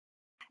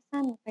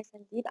حسن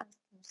وفيصل ديب عن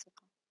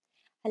الموسيقى.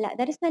 هلأ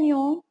درسنا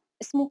اليوم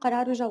اسمه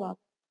قرار وجواب.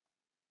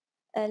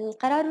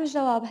 القرار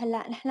والجواب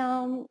هلأ نحن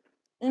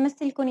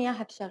نمثّل لكم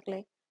إياها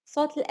بشغلة،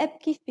 صوت الأب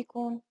كيف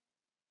بيكون؟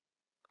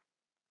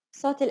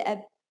 صوت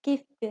الأب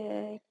كيف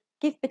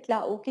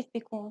بتلاقوه كيف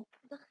بيكون؟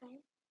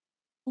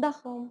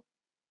 ضخم،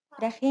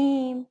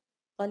 رخيم،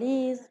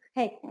 غليظ،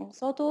 هيك يعني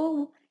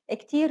صوته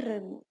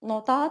كتير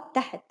نوتات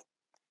تحت.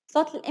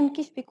 صوت الأم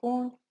كيف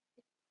بيكون؟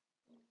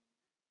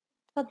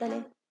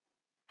 تفضّلي.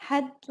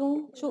 حاد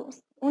وشو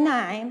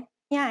وناعم،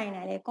 يا عيني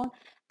عليكم.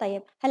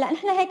 طيب هلأ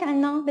نحن هيك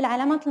عندنا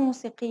بالعلامات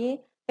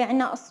الموسيقية في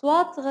عندنا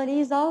أصوات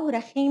غليظة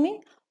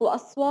ورخيمة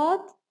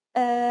وأصوات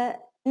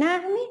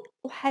ناعمة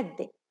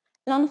وحادة.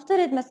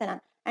 لنفترض مثلًا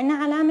عندنا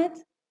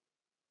علامة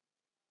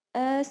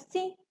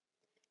سي،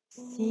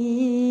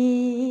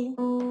 سي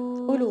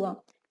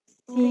قولوها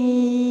سي،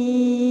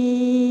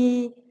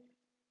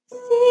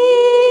 سي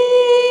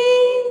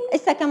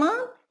إسا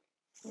كمان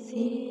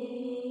سي.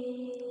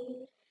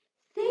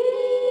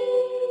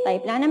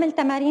 طيب لنعمل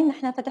تمارين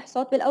نحن فتح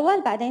صوت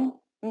بالأول بعدين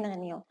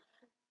بنغنيهم.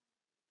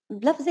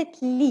 بلفظة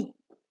لي،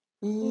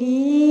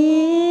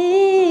 لي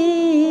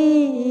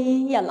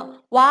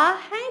يلا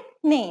 1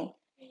 2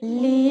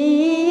 لي،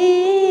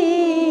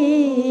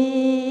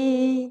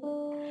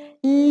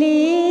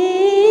 لي،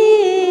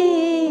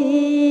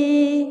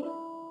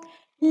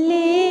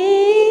 لي،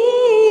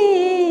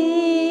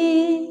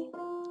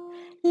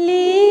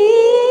 لي،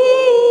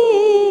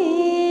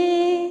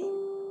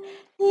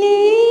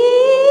 لي،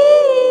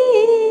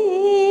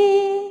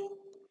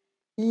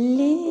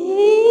 لي،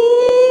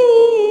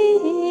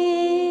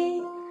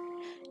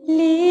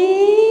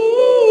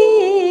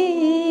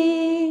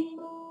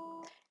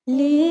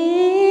 لي،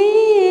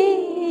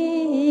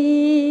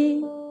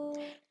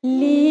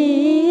 لي.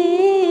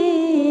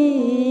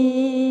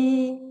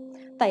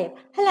 طيب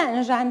هلأ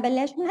نرجع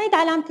نبلش بنعيد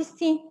علامة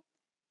السي.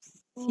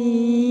 سي،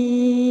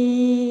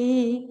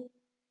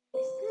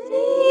 سي،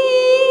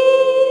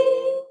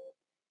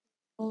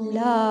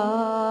 لا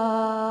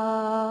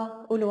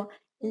قولوا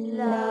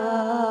لا،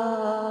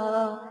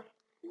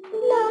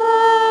 لا،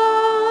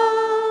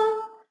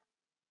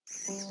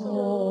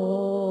 صول،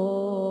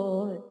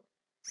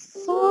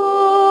 صول،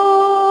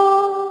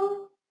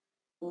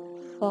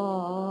 فا،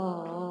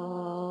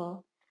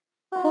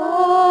 فا،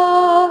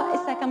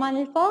 إسا كمان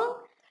الفا،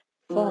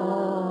 فا،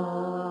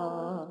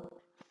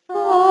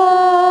 فا،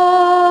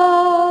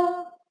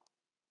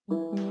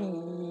 مي.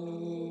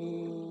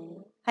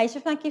 هاي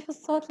شفنا كيف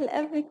الصوت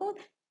الأب بيكون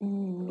مي،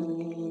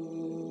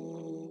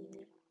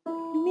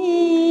 مي.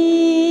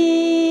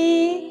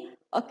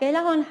 أوكي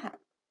لهون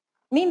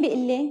مين بيقول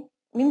لي؟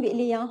 مين بيقول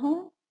لي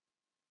إياهم؟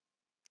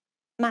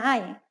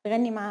 معايا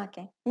بغني معاكِ.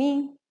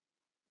 مين؟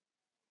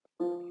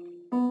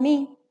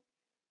 مين؟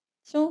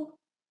 شو؟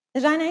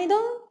 نرجع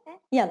نعيدهم؟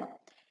 يلا.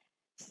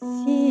 سي،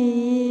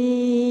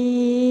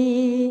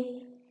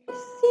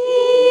 سي،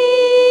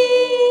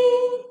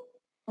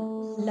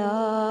 لا،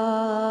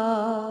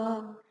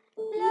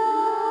 لا،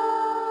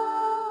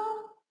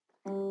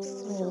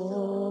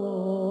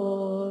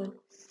 صول،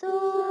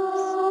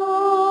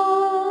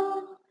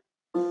 صول،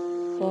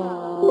 فا،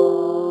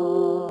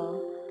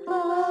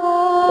 فا،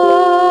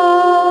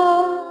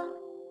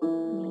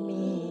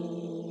 مي،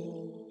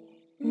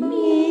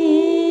 مي.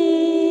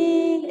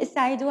 إسا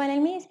عيدوها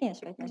للمي فينا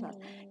شوية نشاط.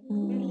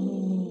 مي،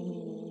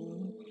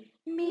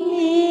 مي،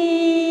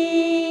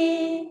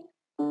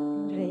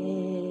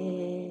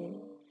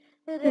 ري،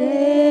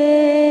 ري.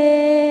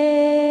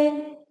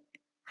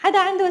 حدا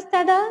عنده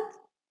استعداد؟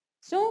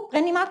 شو؟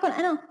 غني معكم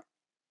أنا.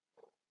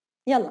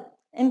 يلا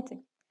أنتِ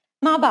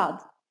مع بعض.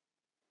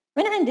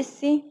 من عند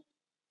السي؟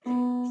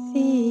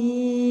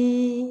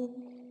 سي،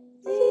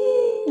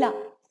 سي، لأ،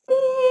 سي،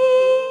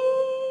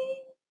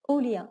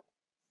 قولي يا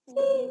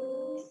سي،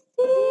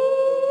 سي،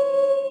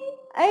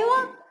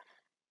 أيوه،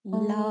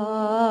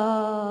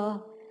 لا،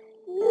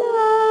 لا،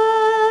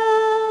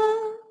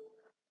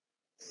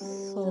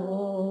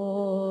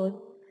 صول،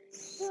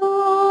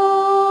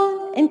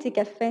 صول، أنتِ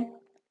كفّي.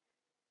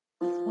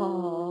 فا،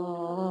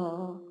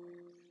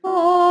 فا،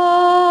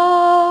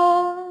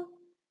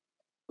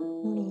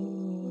 مي،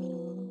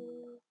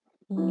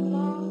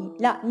 مي،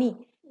 لأ مي،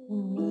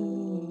 مي،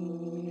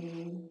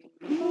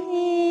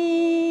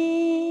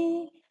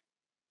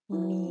 مي،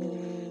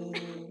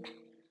 مي،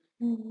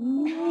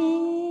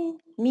 مي،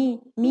 مي،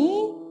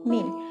 مي،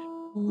 مي،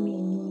 مي،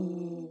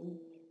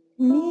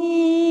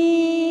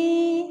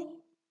 مي.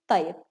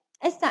 طيب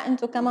هسّه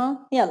أنتم كمان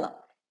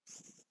يالّا.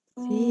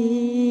 سي،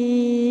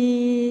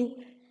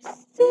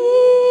 سي،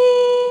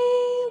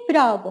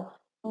 برافو.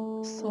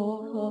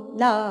 صو،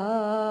 لا،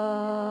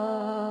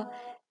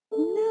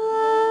 لا،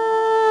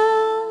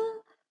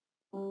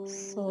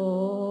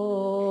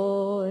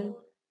 صول،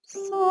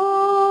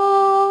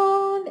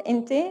 صول.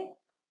 أنتِ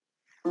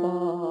فا،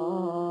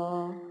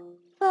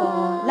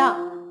 فا، لأ،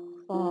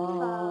 فا،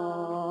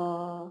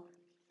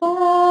 فا.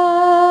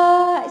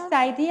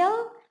 استعيديها.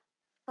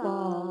 فا،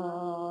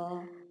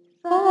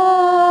 فا.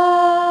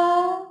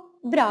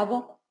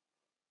 برافو.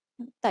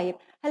 طيب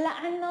هلأ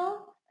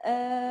عندنا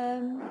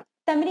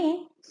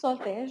تمرين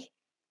السولفيج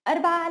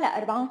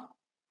 4/4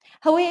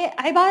 هو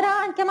عبارة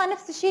عن كمان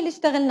نفس الشيء اللي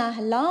اشتغلناه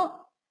هلا،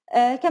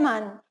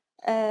 كمان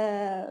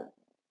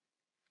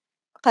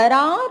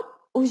قرار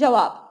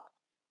وجواب.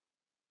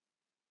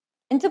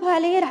 انتبهوا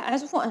علي، رح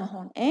اعزفه انا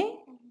هون.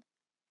 ايه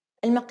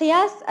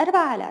المقياس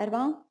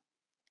 4/4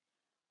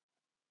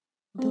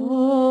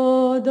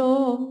 دو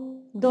دو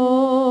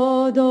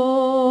دو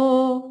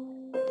دو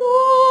دو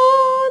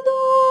دو.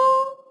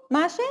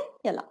 ماشي؟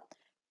 يلا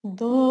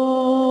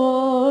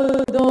دو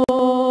دو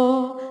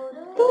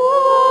دو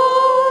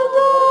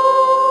دو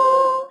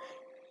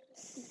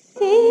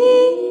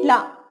سي.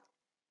 لا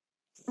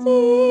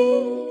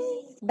سي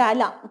بعد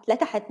لا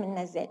لتحت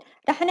بننزل.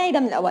 رح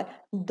نعيدها من الأول.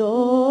 دو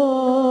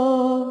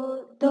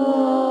دو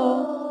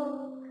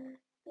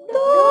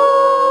دو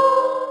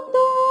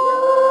دو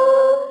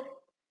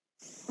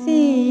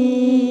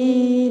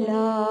سي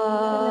لا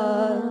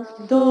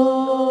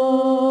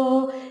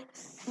دو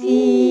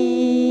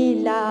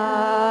سي لا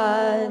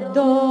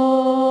دو.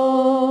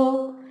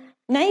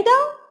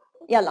 نعيدها.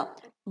 يلا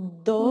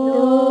دو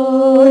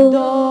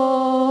دو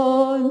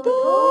دو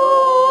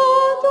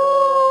دو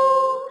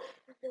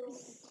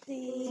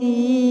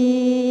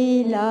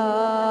سي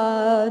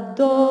لا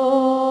دو.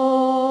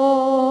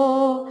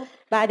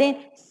 بعدين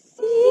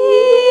سي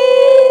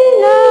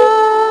لا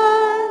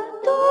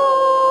دو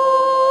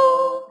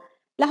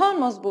لهون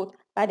مزبوط.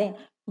 بعدين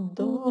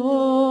دو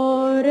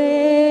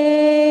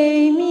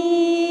ري مي.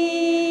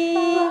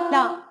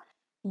 لا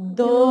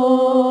دو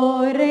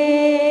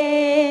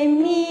ري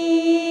مي.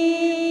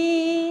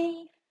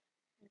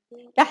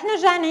 رح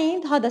نرجع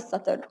نعيد هذا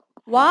السطر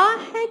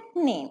 1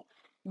 2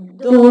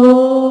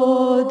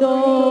 دو دو.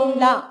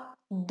 لا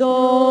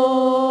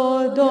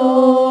دو دو.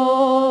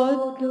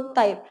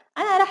 طيب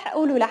أنا رح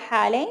أقوله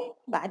لحالي،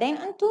 بعدين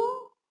أنتو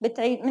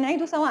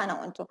بنعيدوا سوا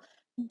أنا وأنتو.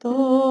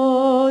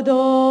 دو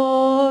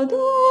دو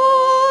دو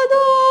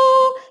دو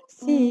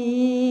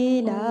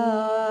سي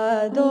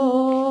لا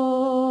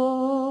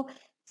دو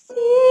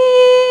سي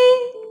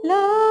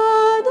لا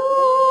دو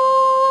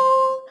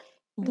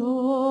دو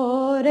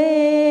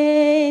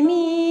ري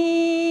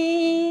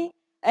مي.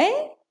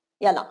 ايه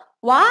يلا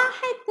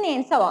 1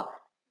 2 سوا.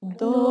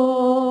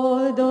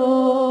 دو دو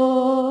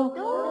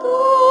دو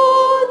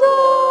دو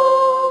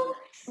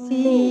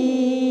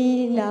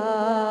سي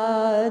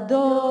لا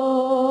دو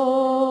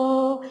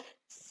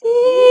سي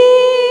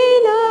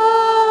لا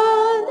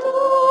دو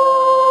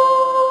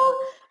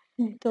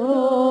دو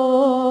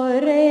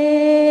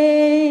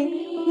ري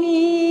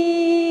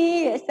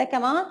مي. هسه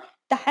كمان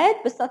تحت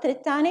بالسطر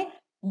الثاني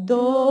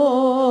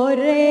دو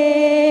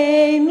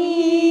ري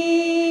مي.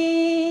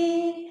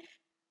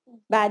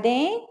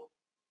 بعدين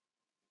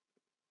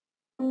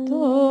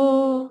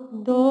دو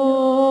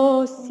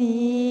دو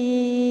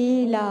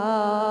سي لا.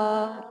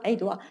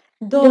 عيدوها.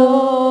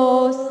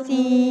 دو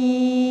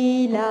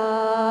سي لا.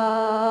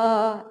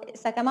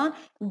 هسه كمان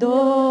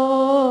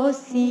دو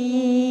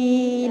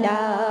سي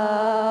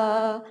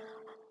لا.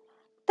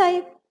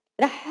 طيب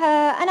رح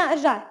أنا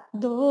أرجع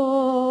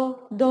دو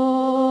دو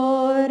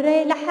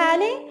ري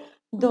لحالي.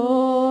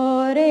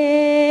 دو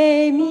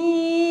ري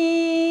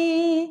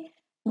مي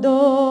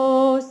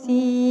دو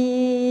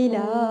سي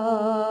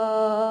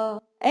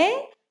لا.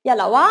 إيه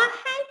يلا 1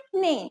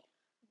 2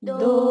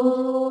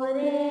 دو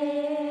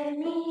ري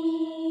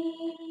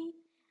مي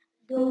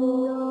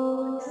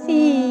دو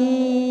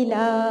سي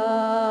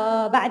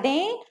لا.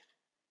 بعدين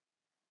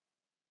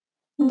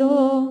دو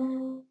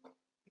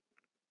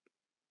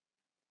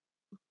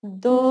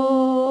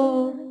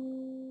دو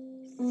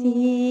سي.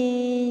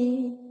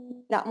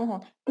 لا مو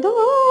هون. دو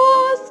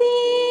سي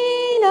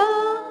لا.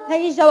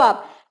 هي الجواب.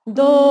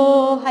 دو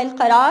هاي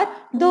القرار.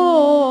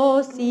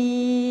 دو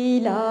سي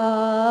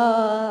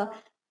لا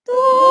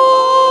دو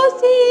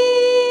سي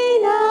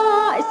لا.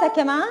 إسا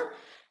كمان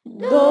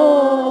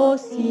دو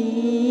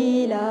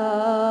سي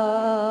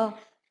لا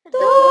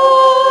دو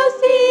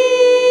سي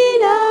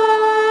لا.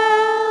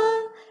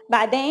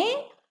 بعدين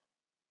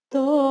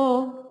دو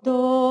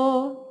دو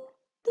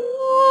دو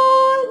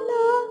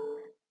لا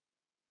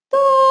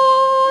دو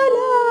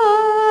لا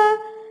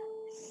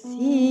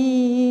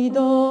سي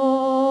دو.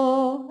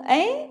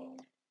 اي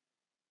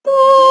دو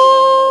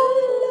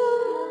لا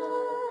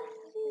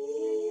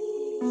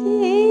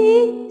سي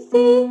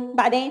سي.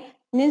 بعدين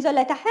ننزل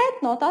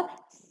لتحت نقطة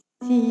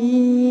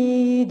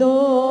سي دو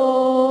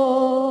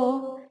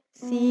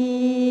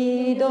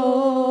سي دو.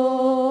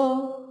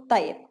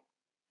 طيب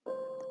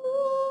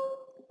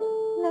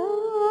لا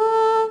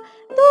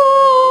دو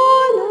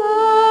لا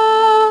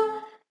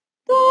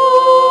دو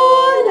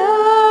لا.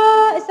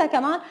 إسا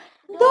كمان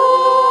دو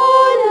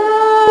لا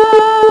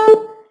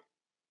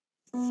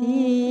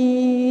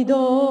سي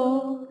دو.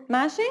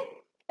 ماشي؟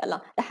 يلا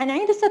رح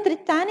نعيد السطر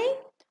الثاني.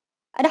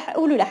 رح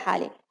أقوله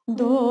لحالي.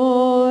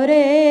 دو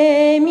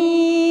ري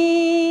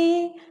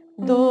مي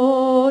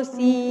دو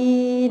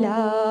سي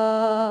لا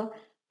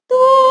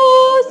دو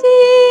سي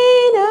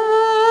لا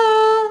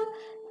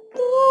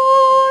دو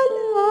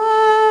لا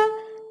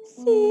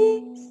سي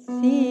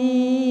سي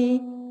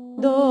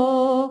دو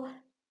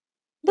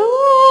دو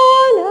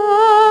لا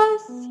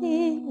سي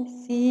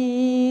سي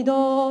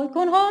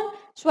هون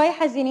شوي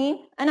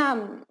حزينين، أنا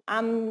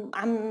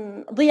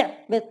عم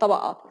ضيع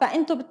بالطبقات،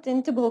 فأنتم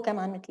بتنتبهوا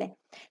كمان مثلي.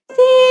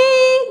 سي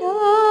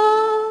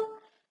لا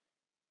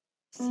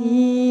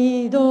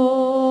سي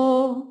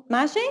دو،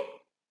 ماشي؟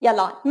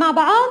 يلا مع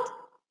بعض،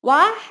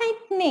 1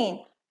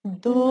 2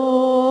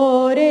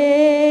 دو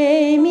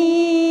ري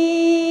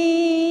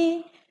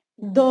مي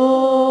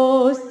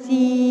دو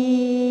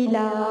سي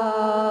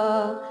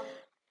لا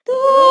دو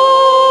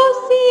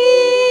سي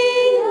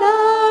لا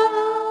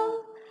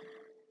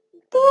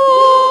دو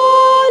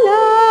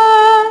لا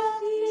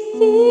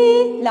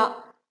سي لا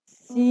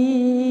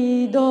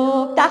سي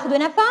دو. بتاخدوا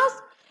نفس،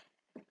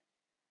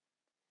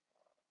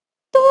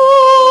 دو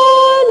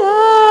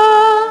لا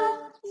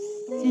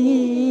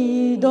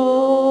سي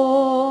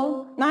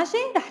دو، ماشي؟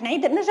 رح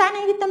نرجع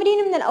نعيد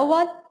التمرين من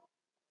الأول.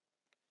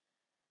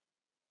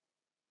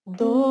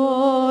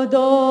 دو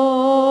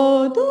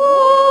دو دو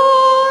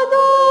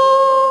دو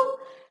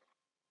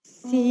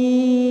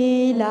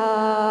سي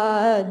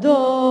لا دو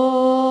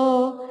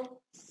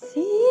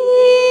سي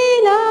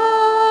لا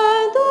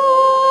دو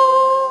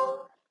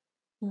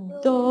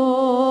دو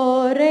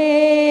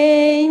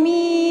ري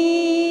مي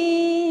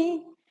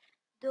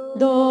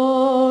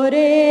دو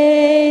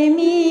ري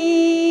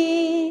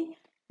مي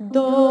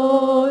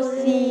دو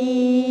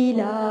سي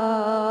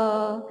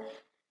لا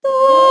دو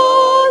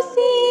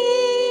سي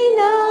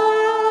لا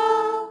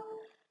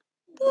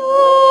دو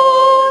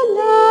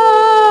لا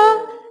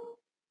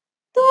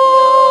دو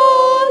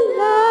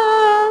لا،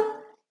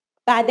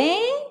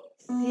 بعدين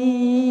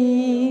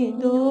سي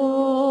دو.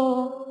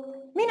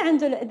 مين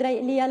عنده القدرة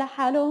يقول لي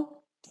لحاله؟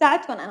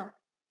 بساعدكم أنا.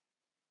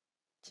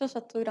 شو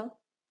شطورة؟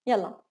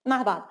 يلا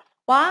مع بعض،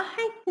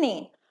 1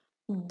 2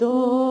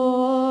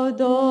 دو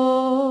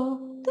دو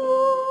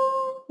دو،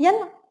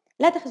 يلا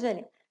لا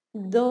تخجلي.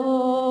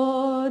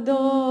 دو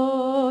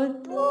دو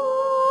دو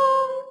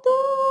دو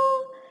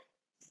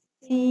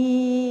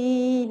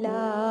سي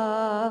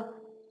لا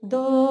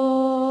دو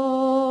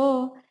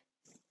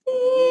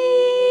سي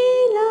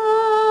لا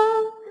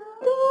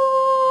دو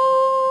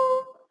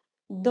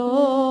دو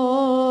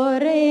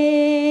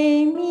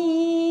ري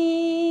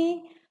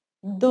مي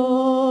دو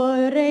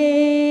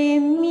ري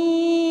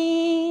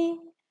مي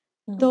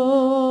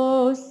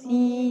دو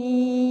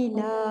سي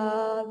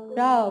لا،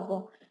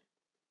 برافو.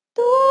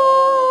 دو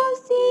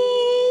سي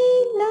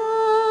لا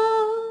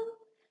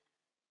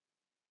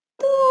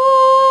دو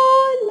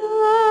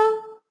لا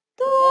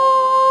دو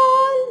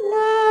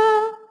لا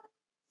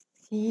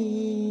سي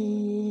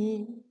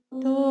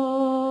دو،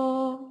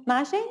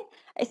 ماشي؟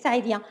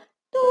 استعيديها،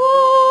 دو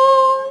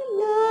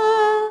لا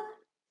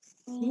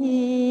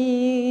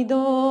سي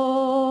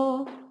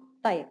دو.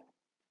 طيب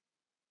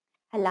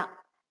هلا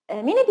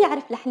مين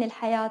بيعرف لحن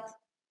الحياة؟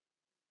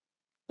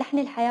 لحن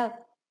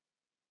الحياة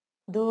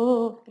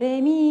دو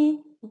ري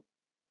مي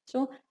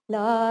شو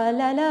لا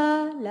لا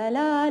لا لا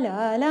لا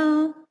لا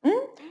لا.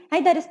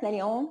 هاي درسنا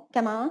اليوم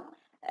كمان.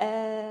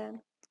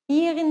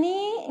 هي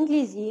غنية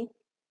إنجليزي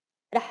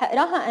رح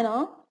أقراها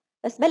أنا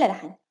بس بلا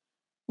لحن.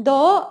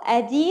 دو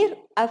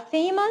أدير a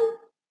female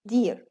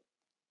deer,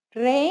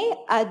 Ray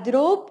a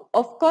drop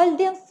of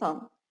golden sun,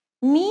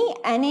 me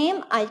a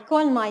name I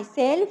call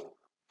myself,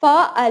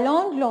 Fa a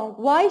long long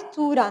way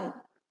to run,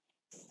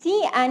 C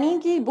a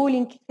needle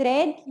pulling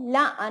thread,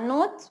 La a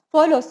knot,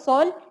 follow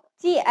sol,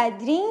 T a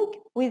drink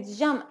with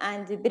jam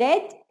and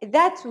bread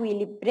that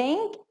will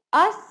bring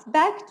us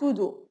back to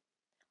do.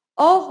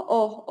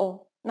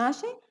 أوه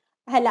ماشي؟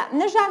 هلا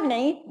بنرجع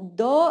بنعيد.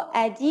 دو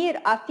أدير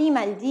a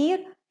female deer,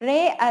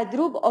 Ray a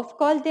drop of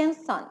golden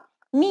sun,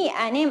 me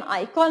a name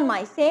I call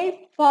myself,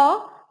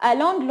 Fa a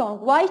long long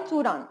way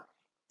to run,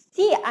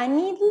 C a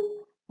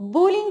needle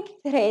pulling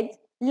thread,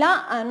 La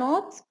a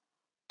knot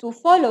to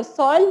follow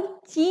sol,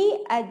 T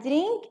a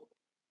drink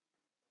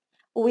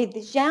with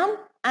jam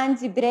and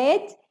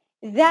bread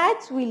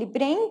that will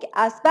bring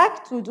us back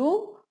to do.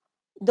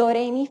 Do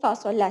re mi fa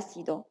sol la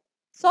si do.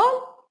 Sol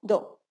do.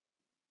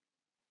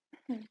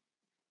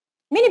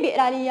 مين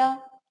بيقرا لي اياه؟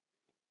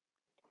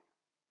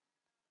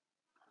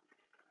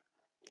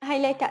 هاي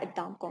ليكا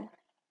قدامكم.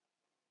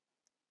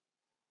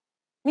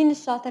 مين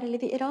الشاطر اللي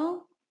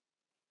بيقرا؟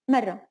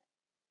 مرة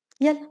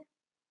يلا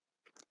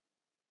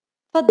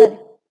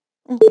تفضلي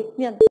انت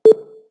يلا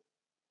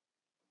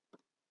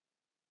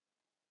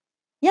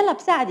يلا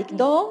بساعدك.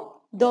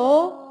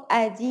 دو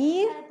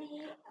أدير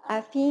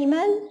a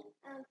female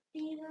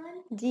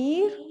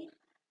deer,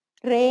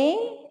 Ray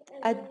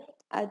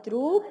a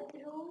drop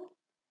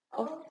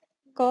of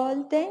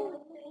golden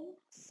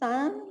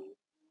sun,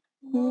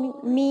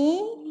 me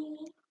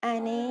a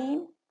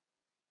name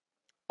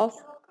of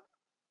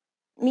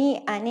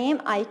a name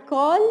I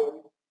call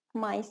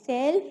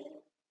myself,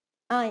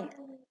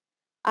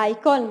 I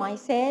call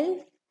myself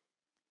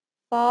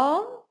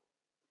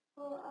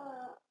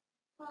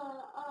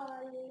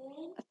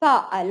Fa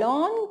a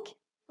long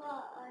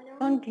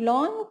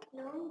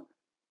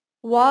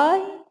way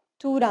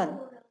to run,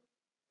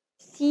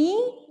 C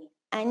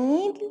a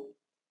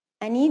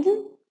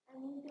needle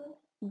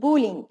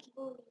pulling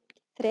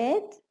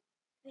thread.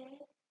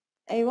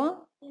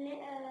 أيوة.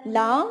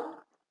 لا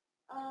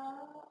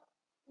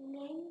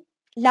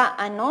لا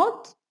a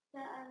note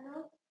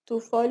to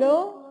follow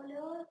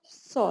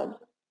sol.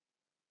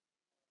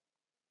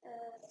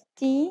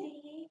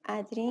 tea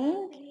a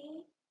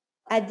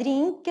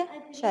drink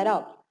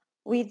شراب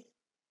with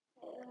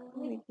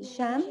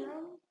jam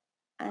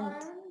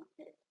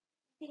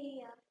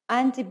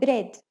and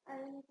bread.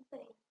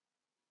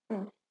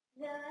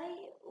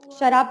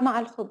 شراب مع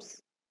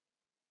الخبز.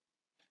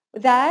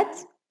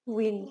 That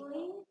will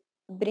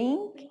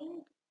bring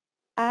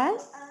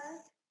us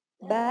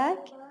back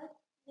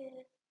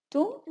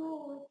to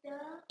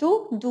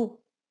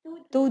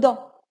do.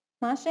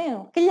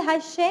 ماشي، كل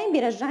هالشيء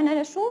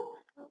بيرجعنا لشو؟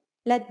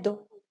 للدو.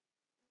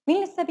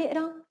 مين لسه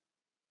بيقرا؟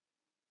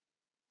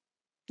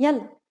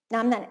 يلا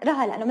نعم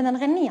نقراها لأنه بدنا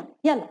نغنيها.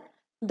 يلا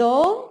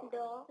دو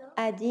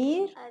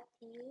أدير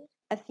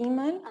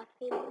أفيمل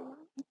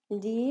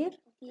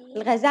دير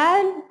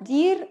الغزال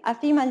دير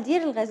أفيمل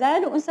دير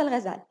الغزال وأنثى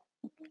الغزال.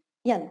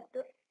 يلا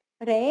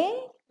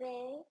ري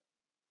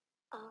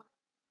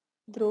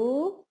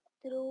درو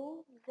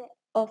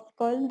of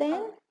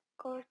golden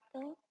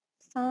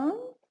sun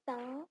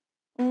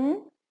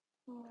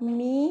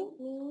me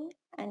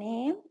a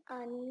name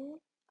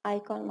I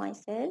call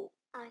myself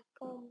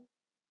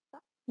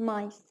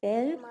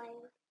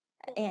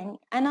يعني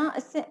أنا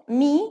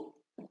مي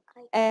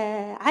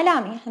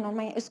علامة، نحن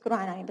ما يذكروا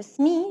علامة، بس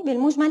مي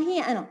بالمجمل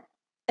هي أنا،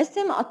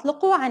 اسم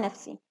أطلقه على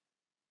نفسي.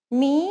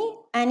 me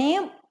a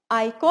name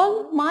I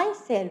call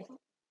myself.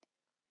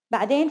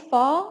 بعدين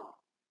فا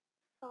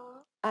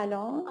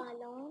along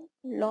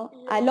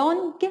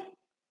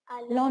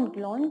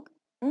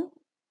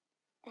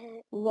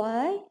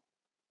why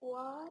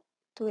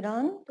to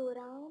run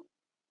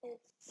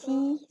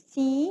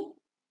see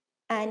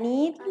I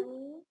need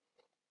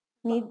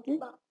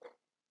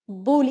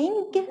bowling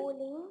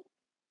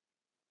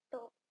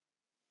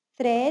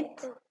thread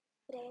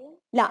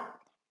لا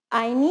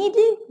I need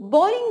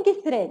bowling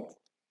thread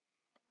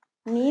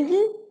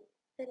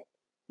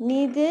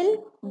needle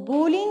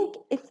bowling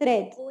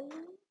thread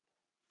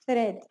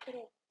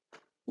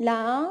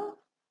لا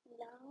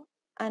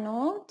a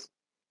note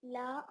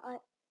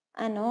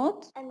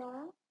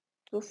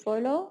to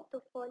follow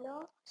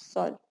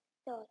sol.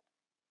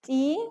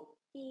 tea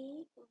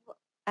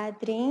a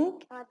drink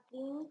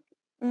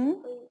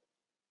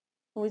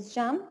with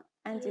jam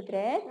and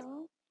bread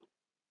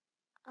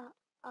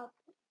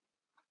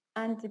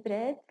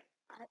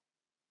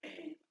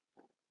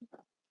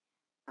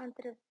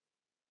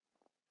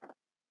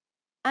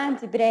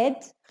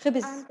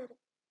خبز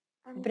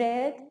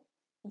bread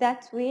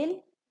that will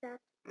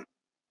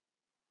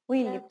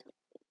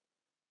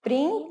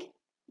bring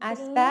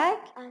us back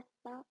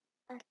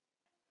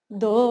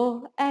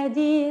do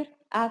أدير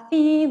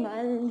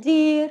أفيمل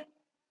دير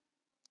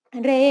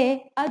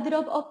re a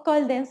drop of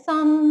golden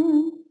sun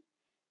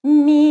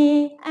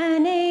me a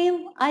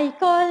name I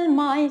call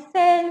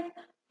myself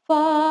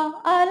fa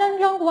a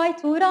long way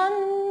to run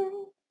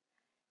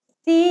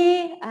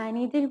see I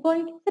need a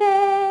bowling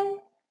thread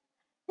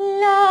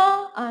la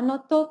a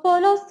not to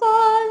follow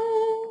sol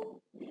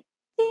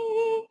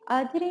see a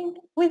drink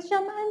with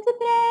jam and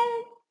bread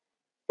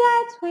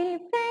that will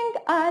bring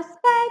us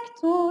back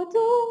to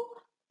do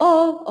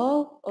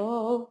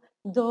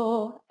do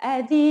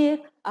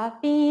أدير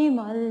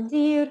أفيمل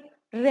دير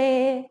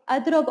re a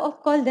drop of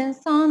golden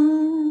sun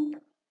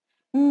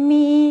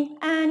me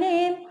a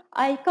name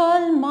I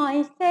call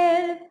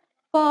myself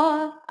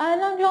for a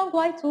long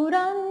way to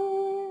run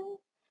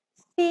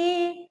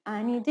see I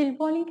need a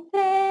bowling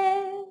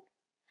thread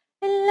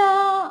la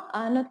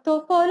a not to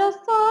follow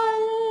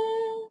sol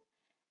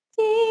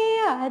see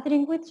a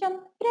drink with jam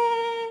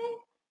bread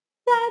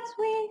that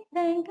will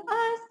bring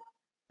us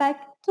back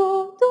to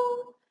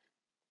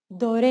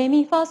do re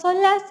mi fa sol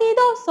la si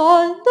do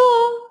sol do.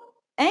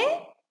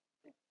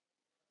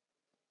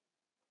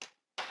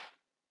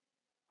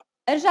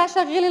 ارجع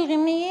شغل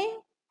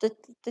الغنية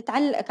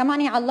تتعلق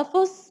كمان على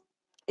اللفظ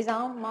إذا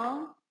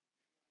ما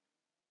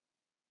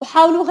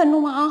وحاولوا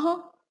غنوا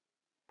معاها.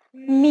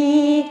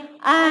 me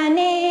a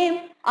name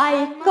I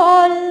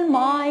call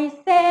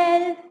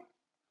myself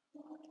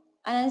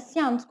أنا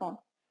نسيانتكم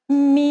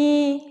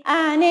me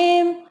a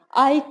name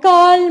I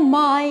call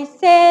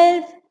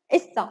myself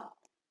إسا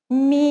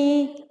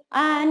me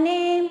a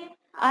name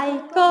I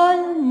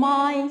call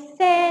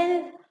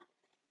myself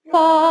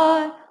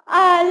for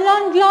a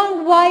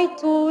long way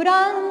to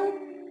run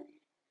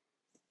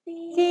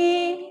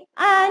see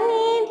I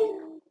need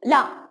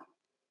لا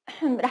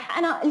رح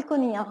أنا أقول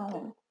لكم إياها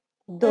هون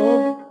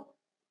دو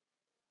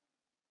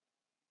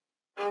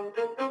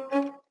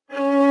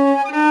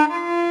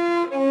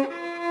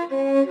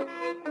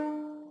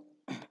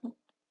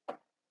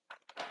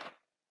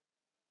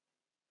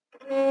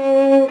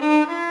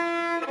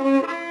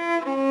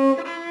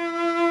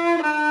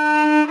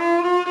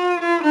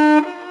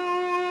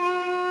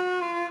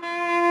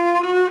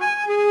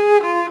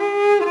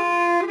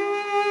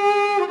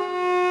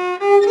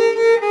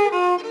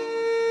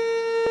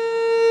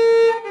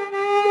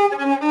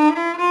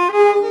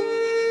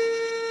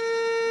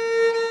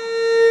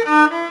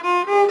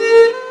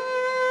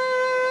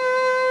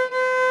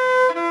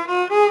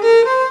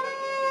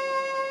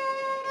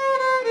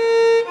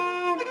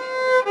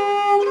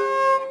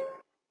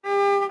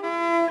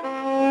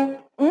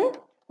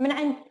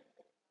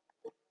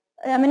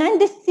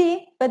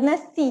بدنا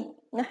السي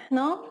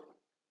نحن.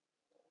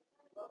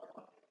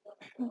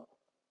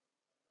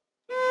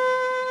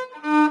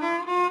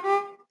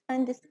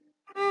 عندي سي.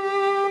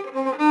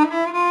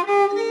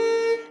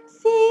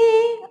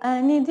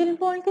 I need the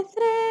ball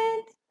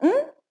thread.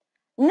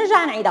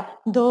 نرجع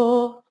نعيدها.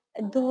 دو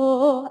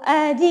دو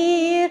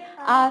أدير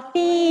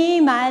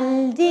أفي مع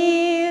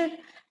الدير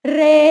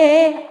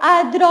ري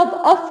a drop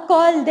of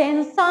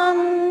golden sun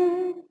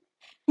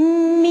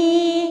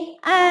me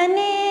a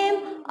name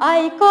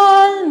I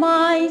call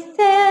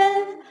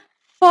myself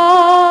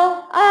for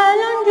a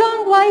long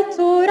long way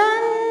to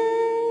run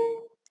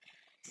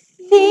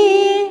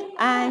see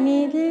a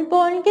needle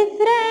ball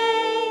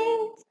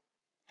thread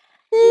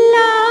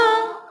la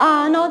a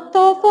not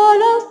to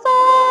follow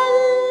sol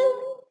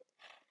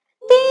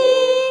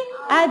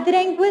a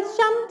drink with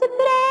jumped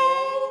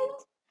bread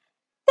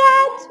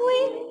that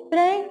will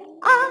bring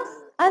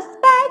us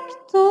back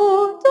to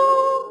do.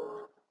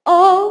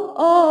 Oh,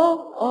 oh,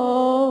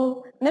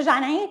 oh. نرجع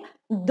نعيد.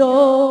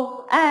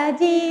 دو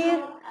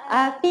أدير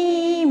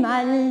أفي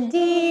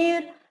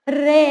مالدير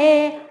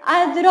ري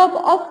a drop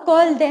of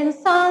golden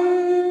sun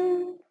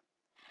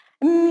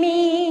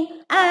me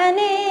a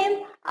name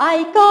I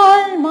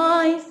call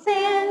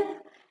myself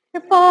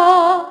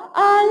for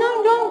a long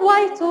long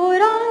way to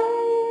run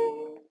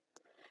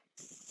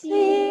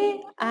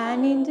see a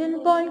needle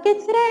ball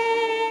gets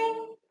red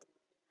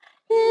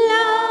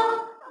لا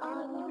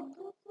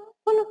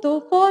to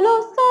follow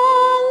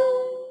sol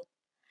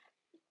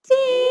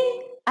تي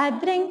a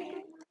drink.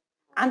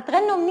 عم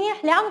تغنوا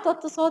منيح. ليه عم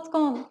توطوا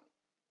صوتكم؟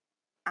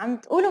 عم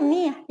تقولوا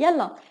منيح.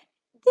 يلا.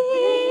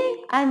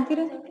 تي a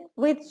drink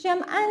with jam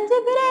and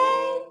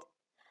bread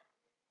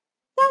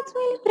that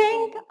will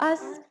bring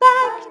us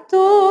back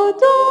to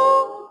do.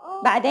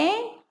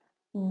 بعدين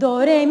دو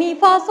ري مي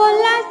فا صول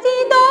لا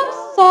سي دو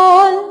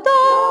صول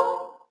دو.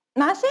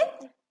 ماشي؟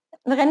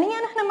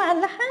 نغنيها نحن مع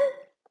اللحن.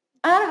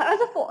 أنا رح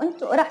أعزف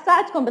وأنتوا رح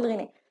ساعدكم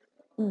بالغنى.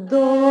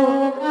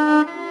 دو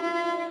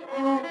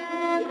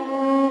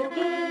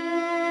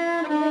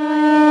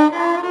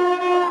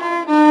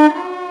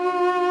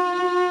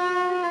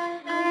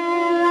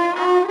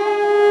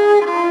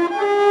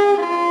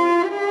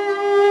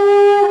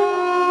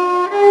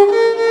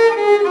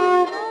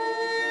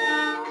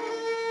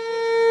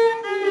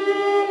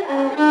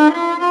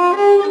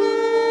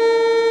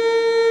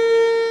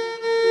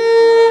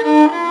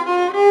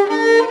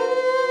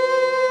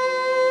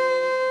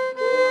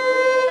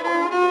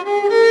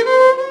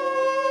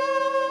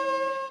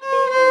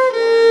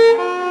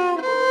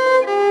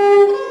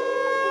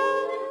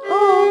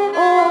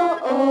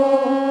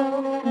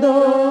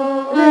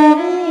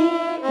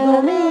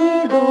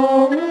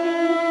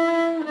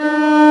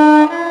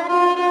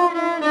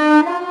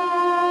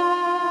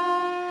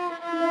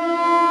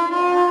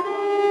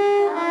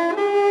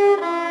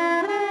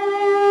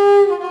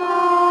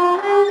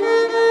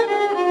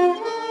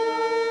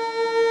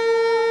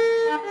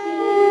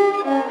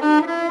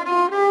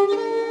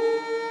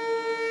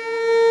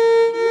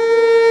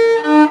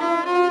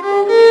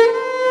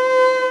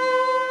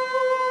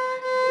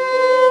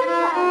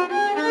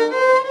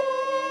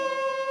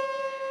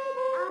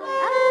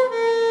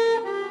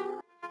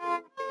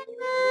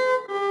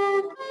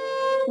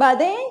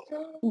بعدين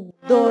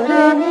دو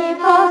ري مي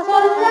فا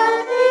صول لا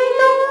سي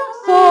دو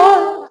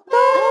صول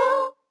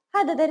دو.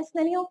 هذا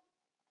درسنا اليوم.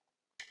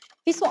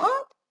 في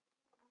سؤال؟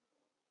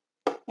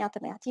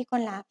 يعطيكم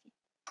العافية.